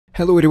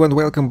Hello everyone,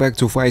 welcome back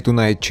to Fight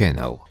Tonight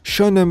channel.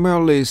 Sean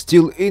O'Malley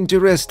still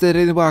interested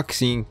in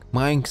boxing.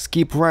 Mike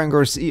skip Ryan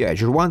Garcia,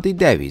 Gervonta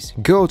Davis,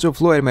 go to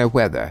Floyd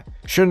Mayweather.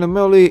 Sean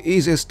O'Malley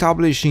is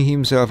establishing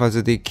himself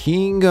as the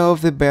king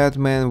of the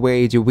Batman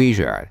weight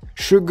division.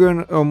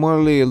 Shakur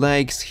O'Malley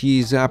likes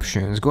his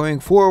options going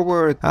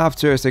forward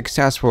after a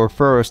successful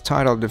first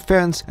title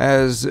defense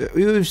as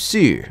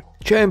UFC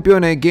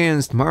champion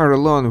against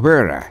Marlon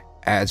Vera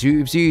at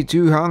UFC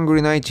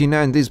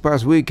 299 this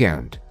past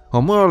weekend.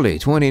 O'Malley,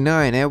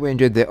 29,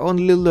 avenged the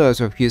only loss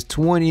of his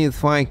 20th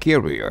fight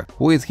career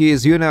with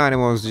his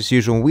unanimous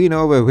decision win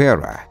over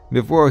Vera.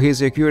 Before he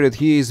secured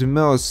his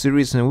most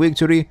recent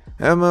victory,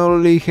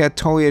 O'Malley had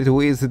toyed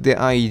with the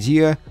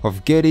idea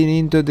of getting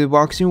into the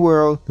boxing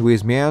world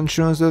with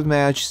mentions of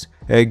matches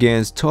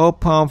against top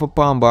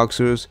pound-for-pound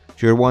boxers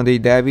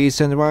Gervonta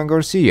Davis and Ryan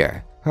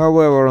Garcia.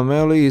 However,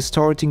 O'Malley is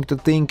starting to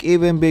think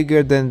even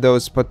bigger than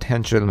those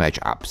potential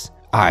matchups.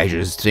 "I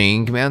just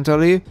think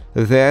mentally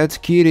that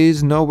kid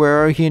is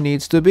nowhere he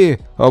needs to be,"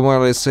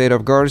 O'Malley said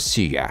of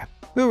Garcia.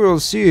 "We will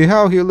see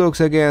how he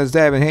looks against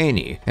Devin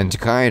Haney and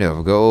kind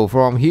of go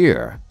from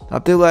here. I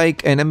feel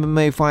like an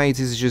MMA fight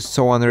is just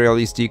so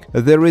unrealistic.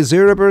 There is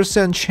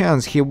 0%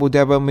 chance he would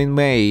ever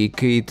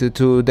make it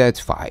to that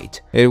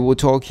fight. It would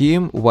take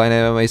him one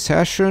MMA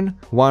session,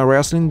 one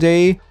wrestling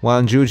day,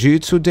 one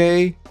jiu-jitsu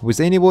day, with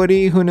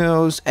anybody who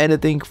knows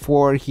anything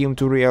for him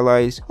to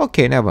realize,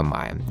 okay, never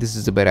mind, this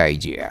is a bad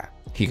idea."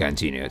 He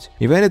continued,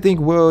 "If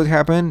anything would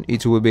happen,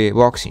 it would be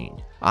boxing.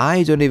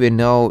 I don't even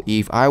know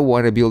if I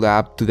want to build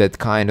up to that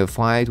kind of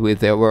fight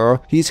with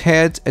where his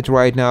head at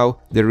right now.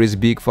 There is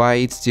big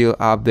fight still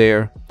up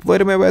there.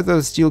 Floyd Mayweather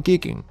is still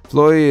kicking.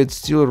 Floyd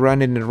still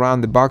running around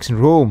the boxing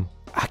room.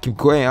 I keep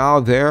going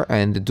out there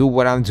and do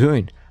what I'm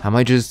doing. I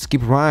might just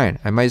skip Ryan,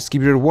 I might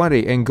skip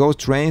Gervonta and go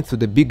straight to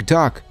the big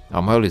dog,"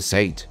 O'Malley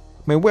said.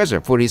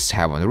 Mayweather,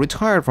 47,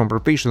 retired from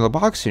professional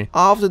boxing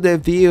after the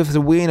 5th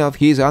win of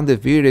his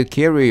undefeated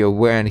career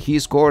when he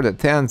scored a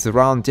 10th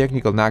round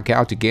technical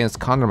knockout against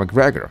Conor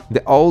McGregor.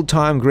 The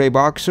all-time great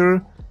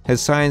boxer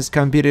has since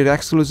competed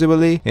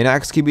exclusively in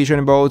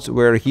exhibition bouts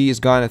where he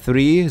has gone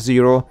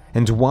 3-0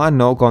 and 1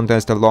 no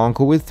contest along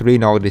with 3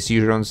 no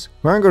decisions.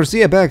 Ryan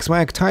Garcia backs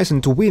Mike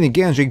Tyson to win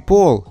against Jake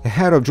Paul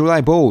ahead of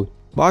July bout.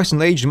 Boxing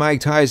legend Mike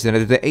Tyson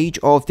at the age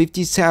of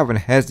 57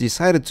 has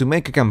decided to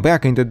make a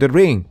comeback into the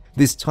ring.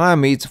 This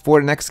time it's for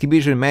an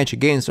exhibition match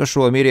against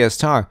social media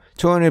star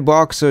turned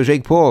boxer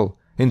Jake Paul.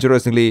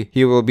 Interestingly,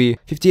 he will be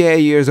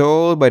 58 years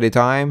old by the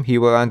time he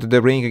will enter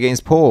the ring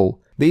against Paul.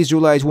 This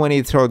July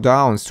 20th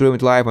throwdown,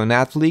 streamed live on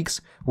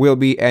Netflix, will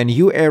be a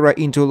new era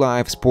into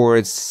live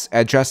sports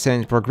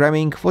adjacent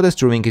programming for the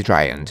streaming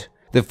giant.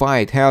 The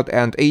fight, held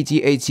at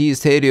AT&T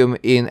Stadium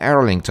in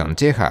Arlington,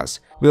 Texas,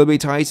 will be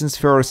Tyson's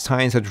first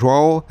title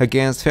draw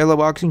against fellow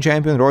boxing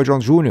champion Roy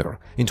Jones Jr.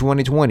 in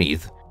 2020.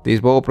 This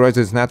bout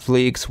presents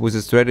Netflix with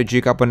a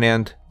strategic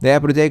opponent. The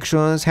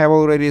predictions have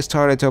already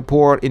started to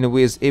pour in,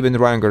 with even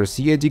Ryan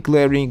Garcia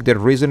declaring the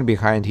reason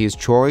behind his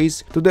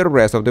choice to the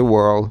rest of the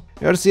world.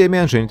 Garcia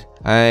mentioned,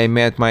 "I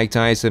met Mike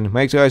Tyson.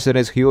 Mike Tyson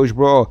is huge,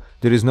 bro.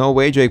 There is no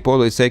way Jake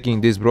Paul is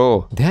taking this,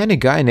 bro." Then a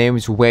guy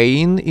named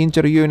Wayne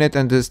interviewed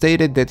and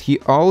stated that he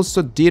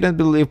also didn't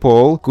believe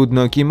Paul could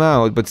knock him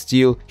out, but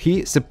still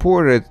he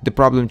supported the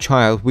problem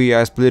child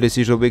via split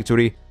decision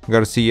victory.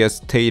 Garcia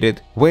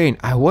stated, "Wayne,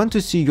 I want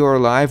to see your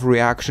live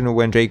reaction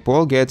when Jake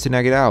Paul gets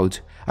knocked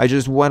out. I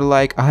just want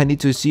I need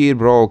to see it,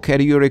 bro. Can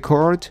you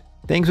record?"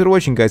 Thanks for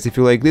watching, guys. If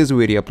you like this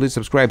video, please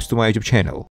subscribe to my YouTube channel.